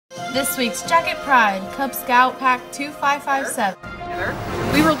This week's Jacket Pride, Cub Scout Pack 2557.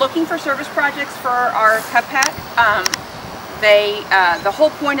 We were looking for service projects for our Cub Pack. The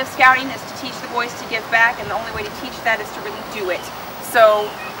whole point of scouting is to teach the boys to give back, and the only way to teach that is to really do it.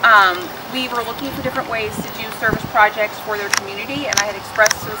 So we were looking for different ways to do service projects for their community, and I had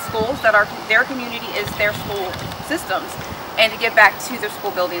expressed to the schools that their community is their school systems, and to give back to their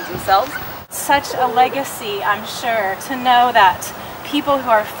school buildings themselves. Such a legacy, I'm sure, to know that people who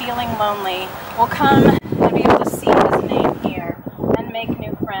are feeling lonely will come and be able to see his name here and make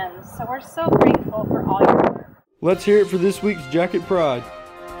new friends. So we're so grateful for all your work. Let's hear it for this week's Jacket Pride.